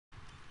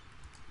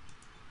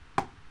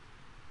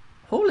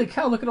Holy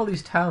cow, look at all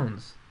these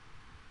towns.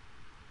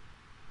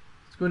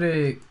 Let's go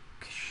to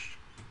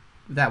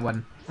that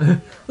one.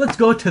 Let's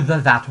go to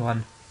that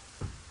one.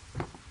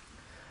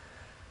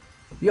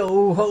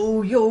 Yo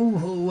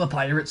ho, a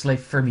pirate's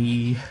life for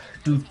me.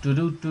 Do do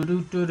do do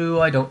do do do.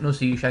 I don't know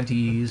sea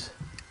shanties.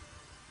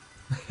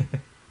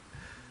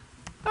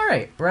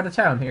 Alright, we're out of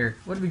town here.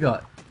 What do we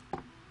got?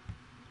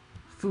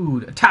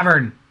 Food. A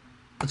tavern!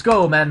 Let's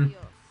go, men!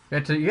 You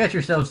get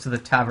yourselves to the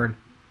tavern.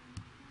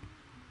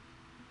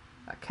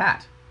 A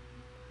cat.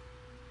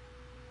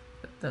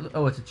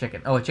 Oh, it's a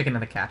chicken. Oh, a chicken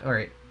and a cat.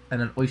 Alright.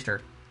 And an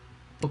oyster.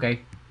 Okay.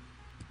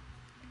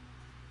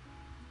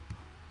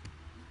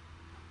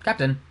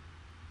 Captain.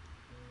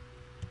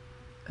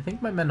 I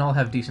think my men all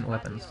have decent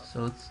weapons,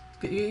 so let's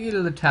get you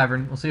to the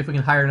tavern. We'll see if we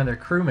can hire another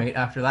crewmate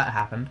after that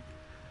happened.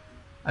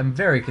 I'm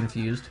very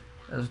confused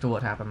as to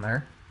what happened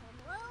there.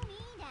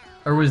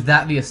 Or was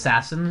that the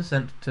assassin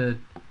sent to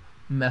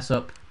mess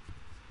up?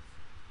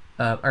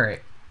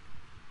 Alright.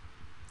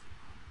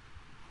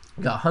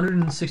 Got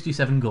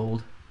 167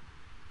 gold.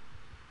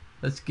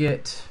 Let's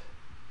get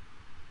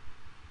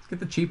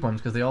the cheap ones,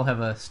 because they all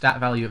have a stat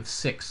value of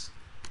 6.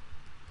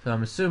 So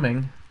I'm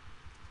assuming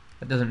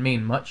that doesn't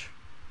mean much.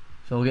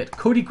 So we'll get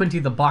Cody Quinty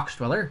the Box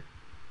Dweller.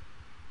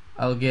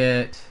 I'll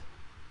get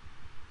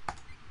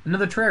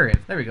another Terrarian.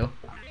 There we go.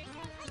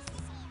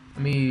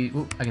 Let me...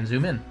 Ooh, I can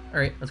zoom in.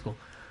 Alright, that's cool.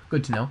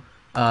 Good to know.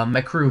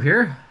 My crew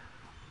here.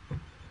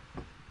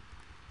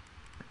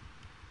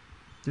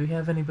 Do we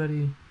have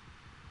anybody?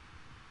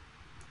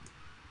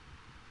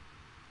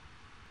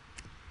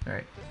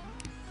 Alright.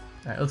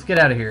 Alright, let's get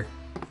out of here.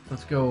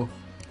 Let's go.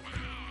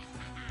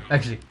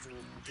 Actually.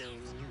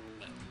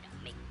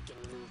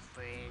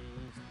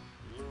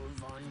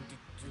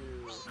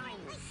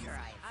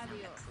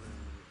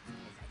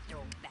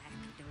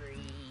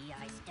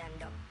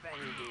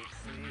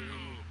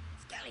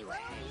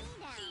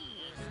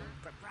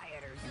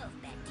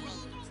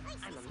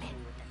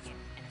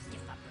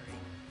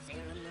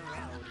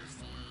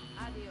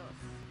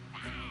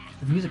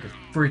 The music is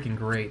freaking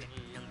great.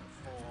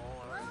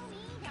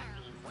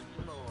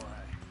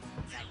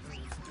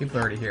 People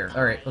are already here.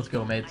 Alright, let's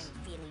go, mates.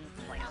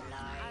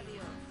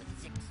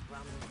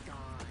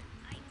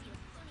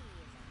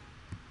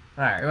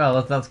 Alright,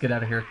 well, let's get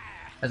out of here.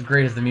 As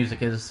great as the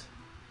music is.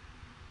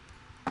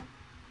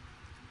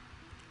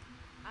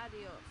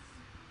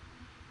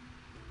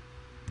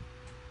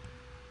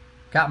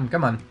 Captain,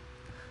 come on.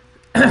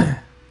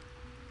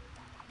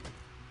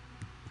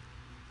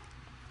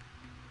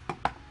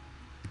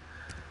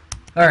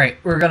 Alright,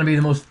 we're gonna be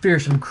the most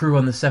fearsome crew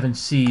on the 7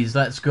 seas.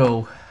 Let's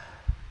go.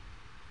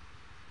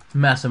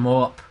 Mess them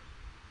up.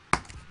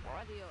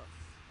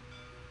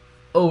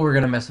 Oh, we're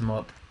gonna mess them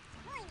up.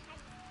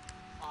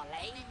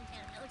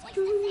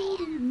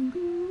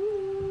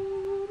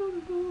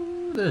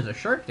 There's a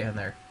shark down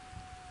there.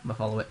 I'm gonna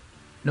follow it.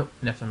 Nope,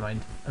 never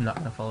mind. I'm not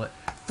gonna follow it.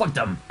 Fight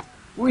them!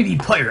 We be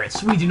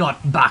pirates! We do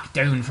not back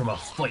down from a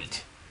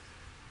fight!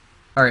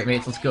 Alright,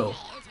 mates, let's go.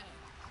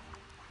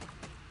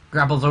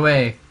 Grapples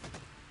away.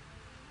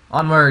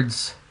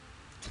 Onwards!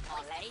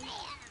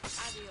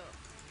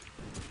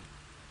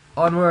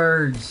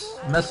 Onwards!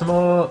 Mess them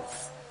up!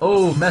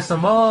 Oh, mess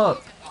them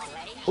up!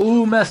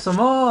 Ooh, mess them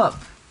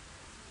up!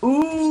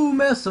 Ooh,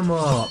 mess them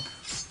up!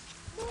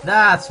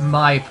 That's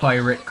my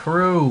pirate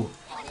crew!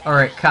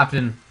 Alright,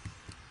 Captain.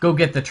 Go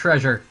get the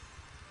treasure.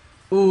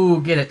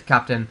 Ooh, get it,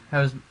 Captain.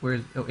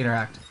 Where's... Oh,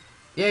 interact.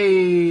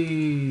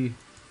 Yay!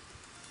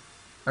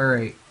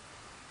 Alright.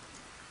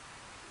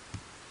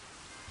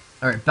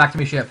 Alright, back to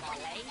me ship.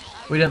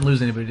 We didn't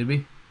lose anybody, did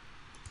we?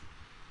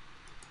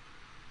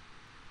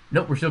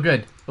 Nope, we're still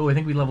good. Oh, I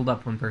think we leveled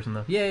up one person,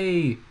 though.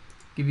 Yay!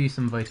 Give you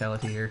some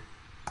vitality here.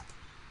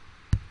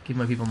 Give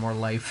my people more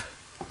life.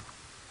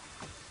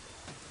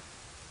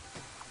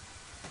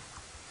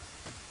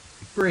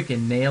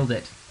 Freaking nailed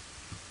it.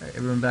 Alright,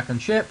 everyone back on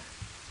ship.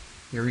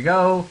 Here we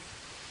go.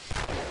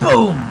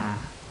 Boom!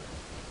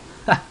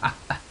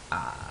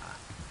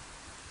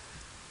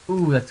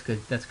 Ooh, that's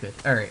good. That's good.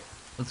 Alright,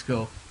 let's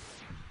go.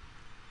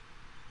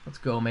 Let's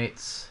go,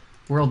 mates.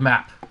 World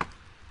map.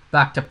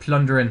 Back to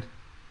Plunderin.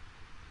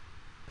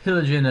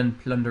 Pillagin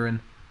and Plunderin.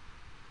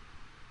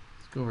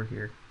 Let's go over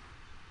here.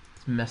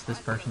 Let's mess this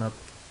person up.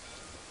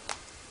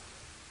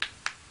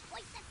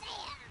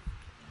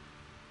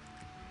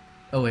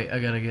 Oh wait, I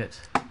gotta get...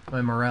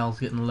 My morale's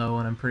getting low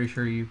and I'm pretty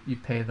sure you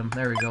pay them.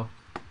 There we go.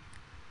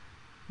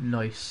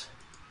 Nice.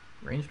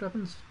 Ranged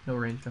weapons? No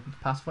ranged weapons.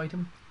 Passive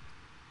item?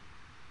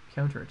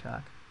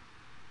 Counterattack.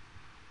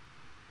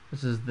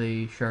 This is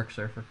the Shark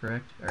Surfer,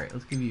 correct? Alright,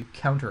 let's give you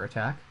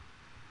counterattack.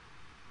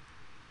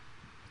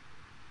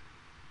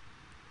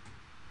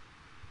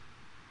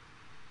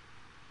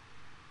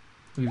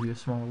 We'll give you a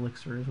small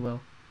elixir as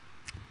well.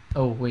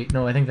 Oh wait,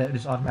 no, I think that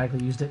just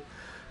automatically used it.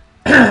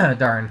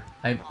 Darn,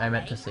 I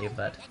meant to save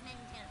that.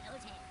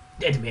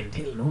 Dead men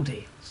tell no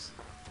tales.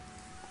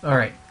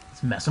 Alright,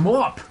 let's mess them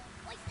up!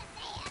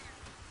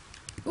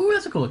 Ooh,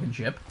 that's a cool looking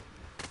ship.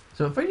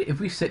 So if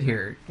we sit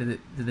here,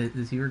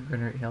 does he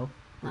regenerate health?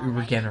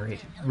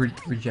 Regenerate.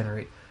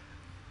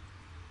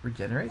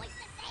 Regenerate?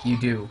 You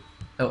do.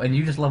 Oh, and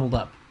you just leveled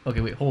up.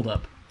 Okay, wait, hold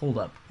up. Hold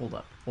up, hold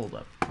up, hold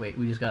up. Wait,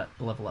 we just got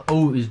a level up.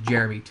 Oh, it was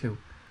Jeremy, too.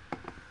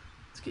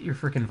 Let's get your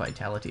freaking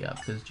vitality up,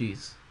 because,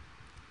 geez.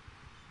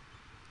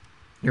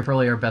 You're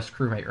probably our best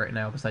crewmate right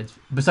now,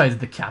 besides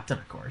the captain,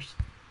 of course.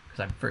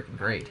 Because I'm freaking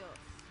great.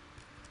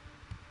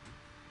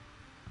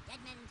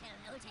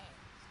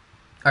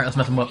 Alright, let's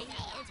mess him up.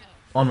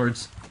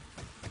 Onwards.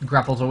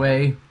 Grapples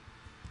away.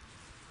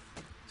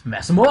 Let's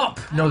mess him up!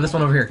 No, this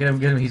one over here. Get him,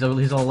 get him. He's all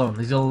alone.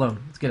 He's all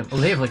alone. Let's get him. Oh,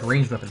 they have, like,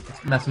 ranged weapons.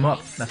 Let's mess him up.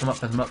 Mess him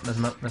up, mess him up, mess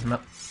him up, mess him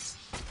up.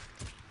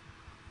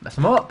 Mess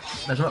him up!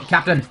 Mess him up.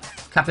 Captain!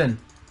 Captain!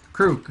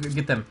 Crew,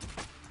 get them.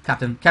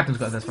 Captain's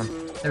got this one.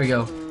 There we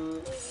go.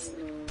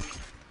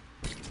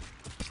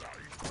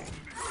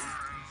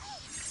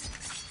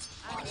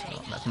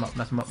 Mess him up,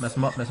 mess him up, mess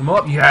him up, mess him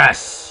up.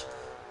 Yes!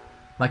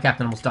 My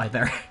captain almost died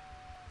there.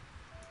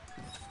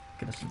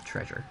 Get us some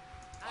treasure.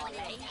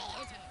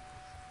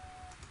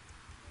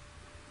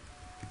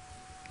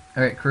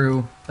 Alright,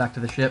 crew, back to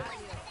the ship.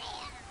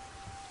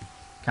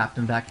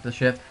 Captain, back to the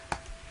ship.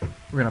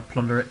 We're gonna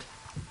plunder it.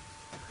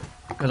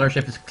 Because our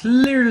ship is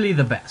clearly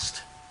the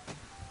best.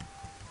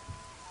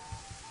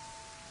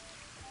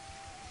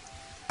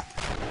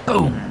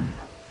 Boom!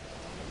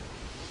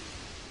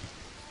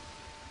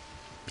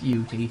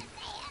 Beauty.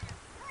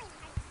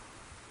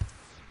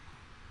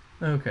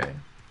 Okay.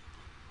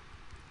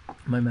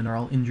 My men are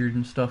all injured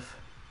and stuff.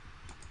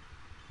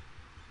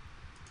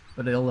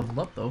 But they all leveled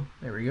up though.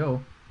 There we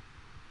go.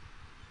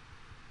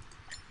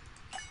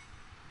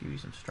 Give you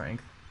some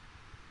strength.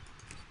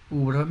 Ooh,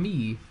 what about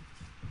me?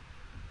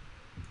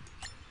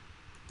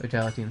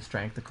 Vitality and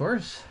strength, of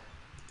course.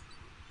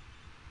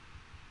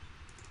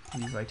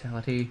 Use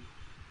vitality.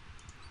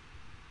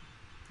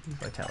 Use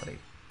vitality.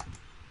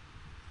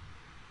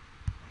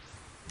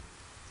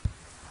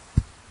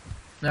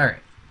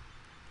 Alright.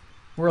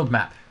 World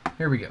map.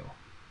 Here we go.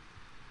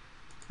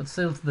 Let's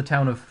sail to the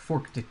town of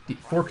Fork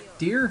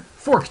Deer?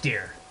 Fork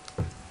Deer!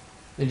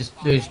 They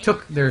just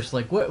took, there's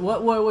like,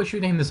 what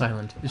should we name this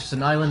island? There's just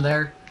an island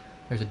there.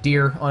 There's a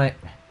deer on it.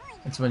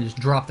 And someone just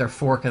dropped their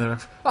fork and they're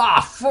like,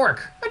 ah,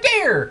 fork! A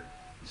deer!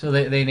 So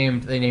they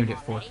named it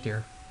Fork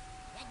Deer.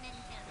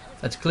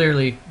 That's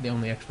clearly the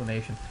only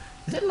explanation.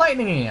 Is it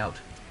lightninging out?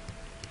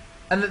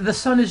 And the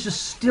sun is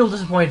just still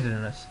disappointed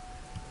in us.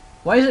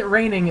 Why is it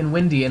raining and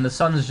windy and the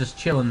sun's just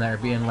chilling there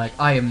being like,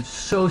 I am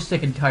so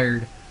sick and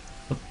tired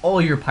of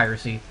all your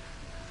piracy.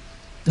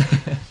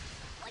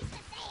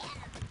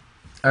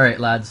 Alright,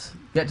 lads.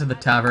 Get to the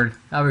tavern.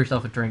 Have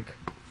yourself a drink.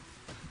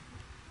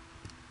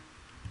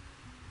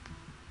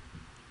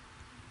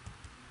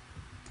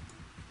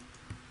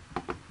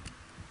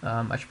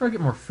 I should probably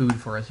get more food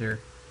for us here.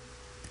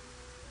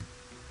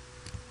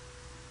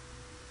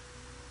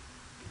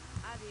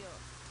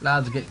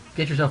 Lads,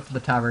 get yourself to the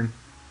tavern.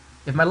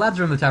 If my lads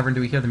are in the tavern,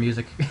 do we hear the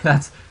music?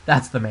 that's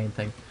the main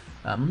thing.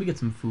 Let me get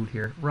some food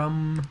here.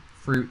 Rum,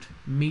 fruit,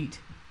 meat.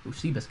 Ooh,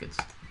 sea biscuits.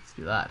 Let's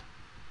do that.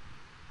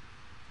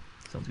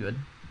 Sounds good.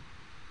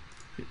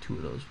 Get 2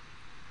 of those.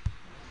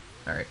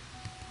 Alright.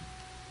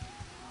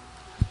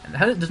 And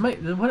how does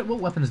what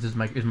weapons is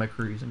my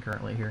crew using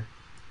currently here?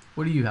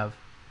 What do you have?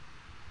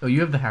 Oh,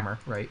 you have the hammer,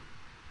 right?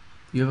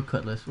 You have a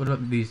cutlass. What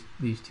about these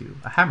two?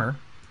 A hammer.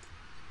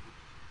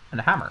 And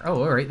a hammer.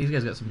 Oh, alright. These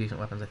guys got some decent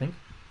weapons, I think.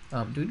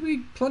 Did we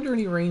plunder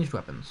any ranged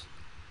weapons?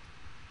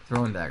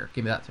 Throwing dagger.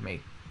 Give me that to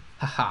me.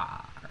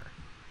 Haha.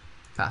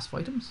 Passive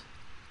items?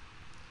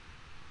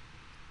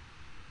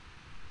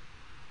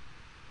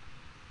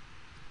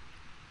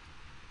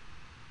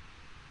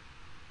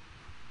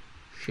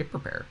 Ship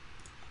repair.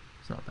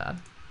 It's not bad.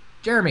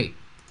 Jeremy!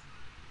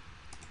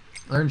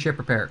 Learn ship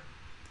repair.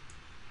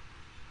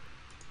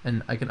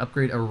 And I can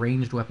upgrade a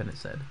ranged weapon, it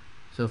said.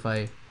 So if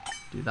I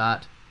do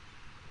that...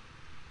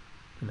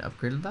 Can I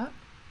upgrade that?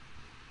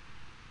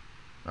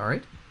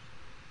 Alright.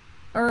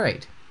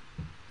 Alright.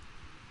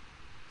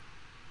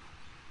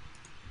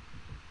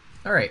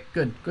 Alright,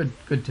 good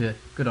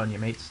on you,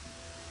 mates.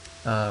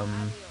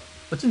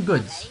 What's in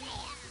goods?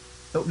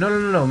 Oh,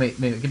 no, mate,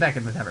 get back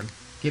in the tavern.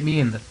 Get me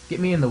in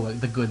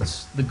the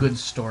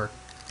goods store.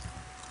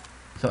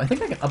 So I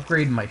think I can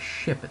upgrade my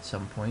ship at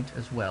some point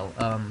as well.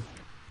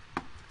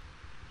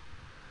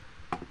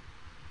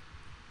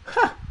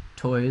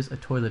 Toys, a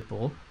toilet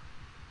bowl.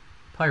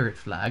 Pirate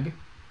flag.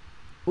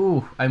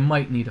 Ooh, I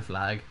might need a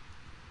flag.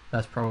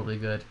 That's probably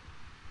good.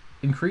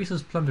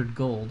 Increases plundered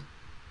gold.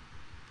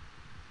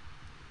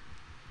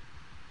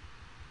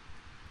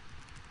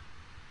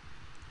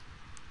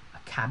 A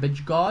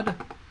cabbage god.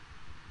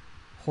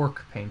 Hork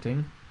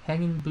painting.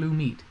 Hanging blue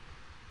meat.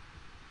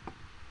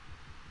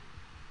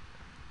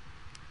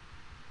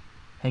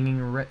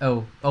 Hanging red.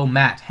 Oh,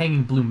 mat.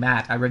 Hanging blue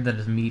mat. I read that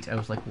as meat. I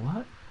was like,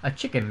 what? A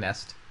chicken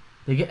nest.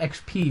 They get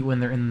XP when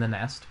they're in the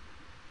nest.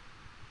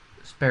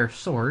 Spare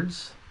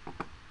swords.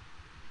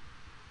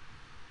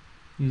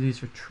 Use these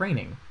for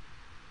training.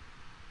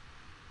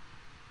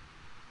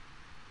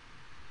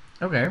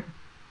 Okay.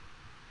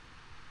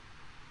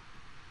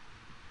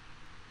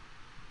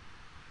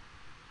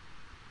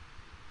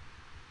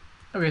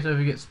 Okay, so if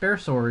we get spare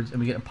swords and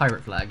we get a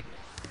pirate flag,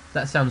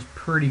 that sounds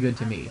pretty good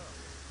to me.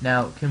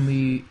 Now, can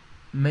we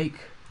make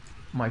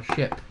my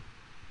ship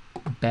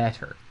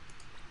better?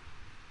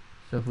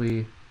 So if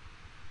we...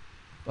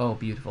 Oh,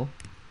 beautiful.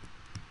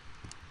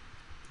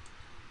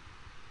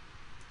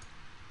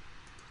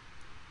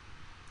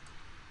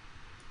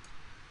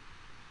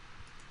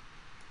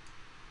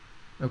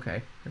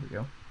 Okay, there we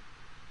go.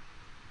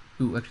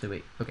 Ooh, actually,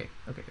 wait. Okay,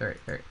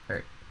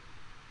 alright.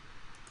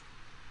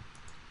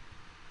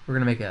 We're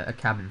gonna make a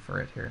cabin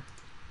for it here.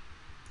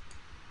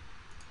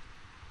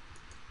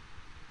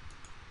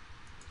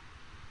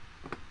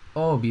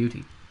 Oh,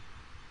 beauty.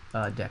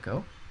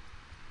 Deco.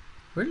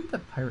 Where did the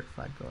pirate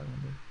flag go, I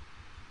wonder?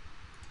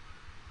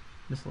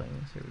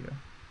 Miscellaneous, here we go.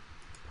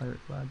 Pirate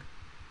flag.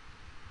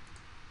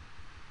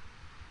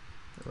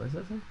 What is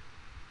that thing?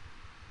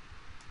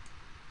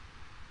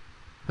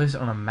 Place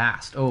it on a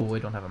mast. Oh, we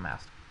don't have a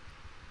mast.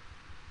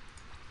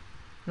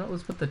 You know what,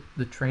 let's put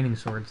the training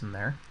swords in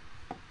there.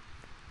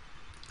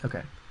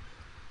 Okay.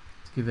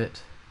 Let's give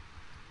it...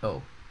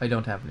 Oh, I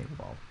don't have an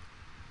evolve.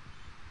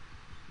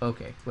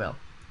 Okay, well.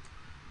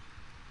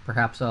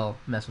 Perhaps I'll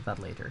mess with that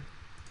later.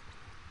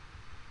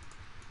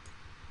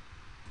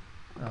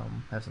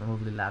 Have some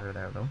lovely ladder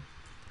there, though.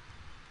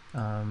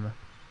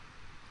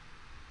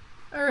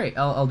 Alright,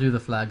 I'll do the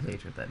flag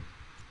later, then.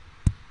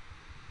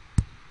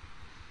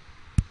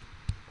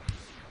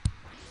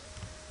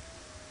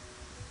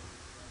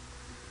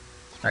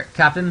 Alright,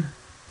 Captain.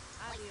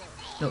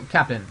 No,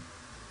 Captain.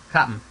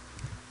 Captain.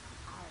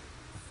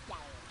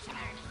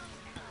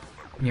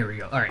 Here we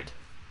go. Alright.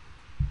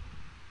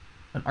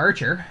 An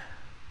archer.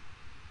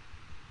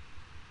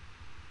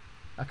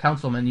 A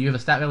councilman. You have a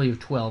stat value of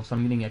 12, so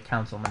I'm getting a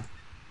councilman.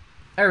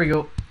 There we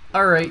go.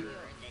 Alright.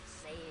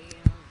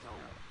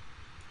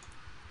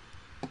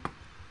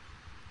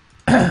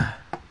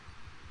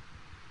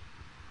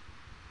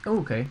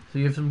 Okay, so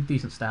you have some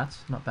decent stats.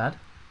 Not bad.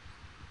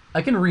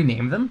 I can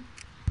rename them.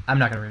 I'm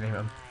not gonna rename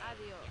them.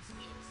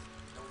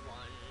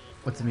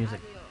 What's the music?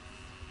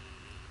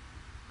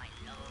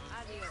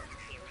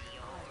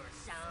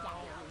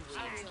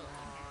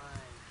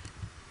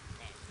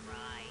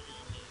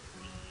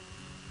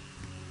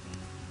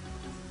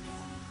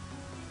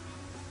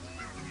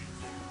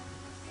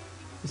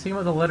 You sing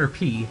about the letter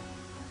P.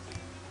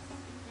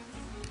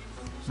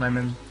 My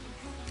men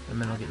will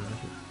get in the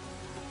shoot.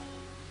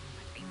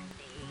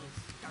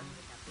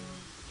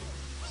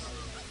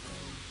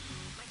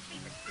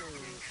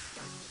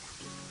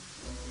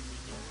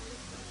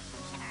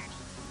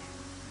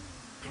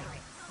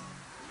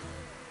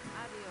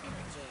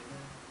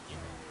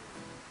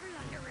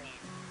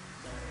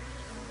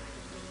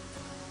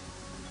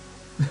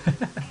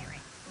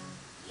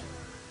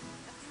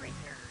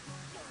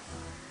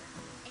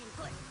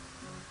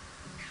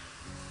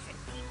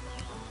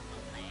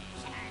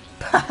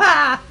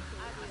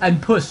 And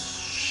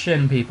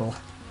pushing people.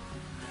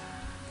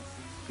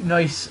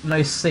 Nice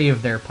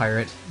save there,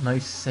 pirate.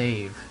 Nice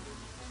save.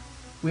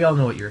 We all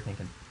know what you're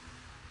thinking.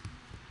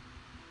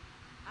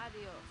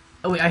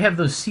 Oh wait, I have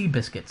those sea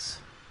biscuits.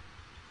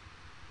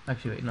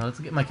 Actually, wait, no,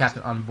 let's get my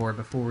captain on board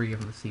before we give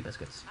him the sea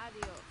biscuits.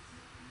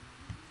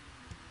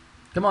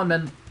 Come on,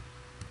 men.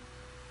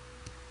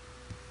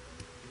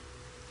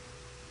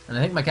 And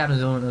I think my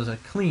captain's the only one that knows how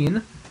to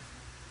clean.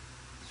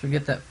 So we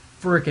get that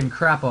frickin'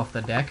 crap off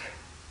the deck.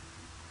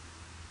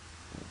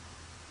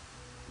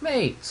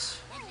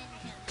 Mates!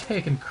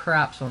 Taking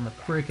craps on the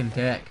frickin'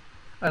 deck.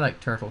 I like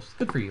turtles.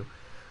 Good for you.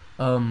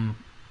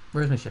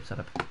 Where's my ship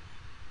setup?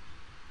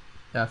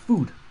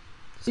 Food.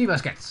 Sea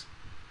biscuits.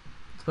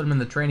 Let's put them in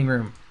the training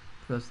room.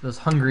 Those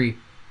hungry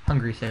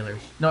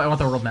sailors. No, I want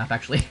the world map,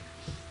 actually.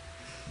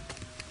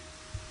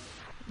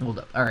 Hold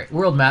up. Alright,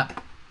 world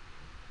map.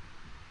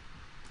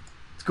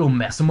 Let's go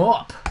mess them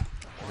up.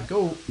 Here we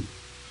go.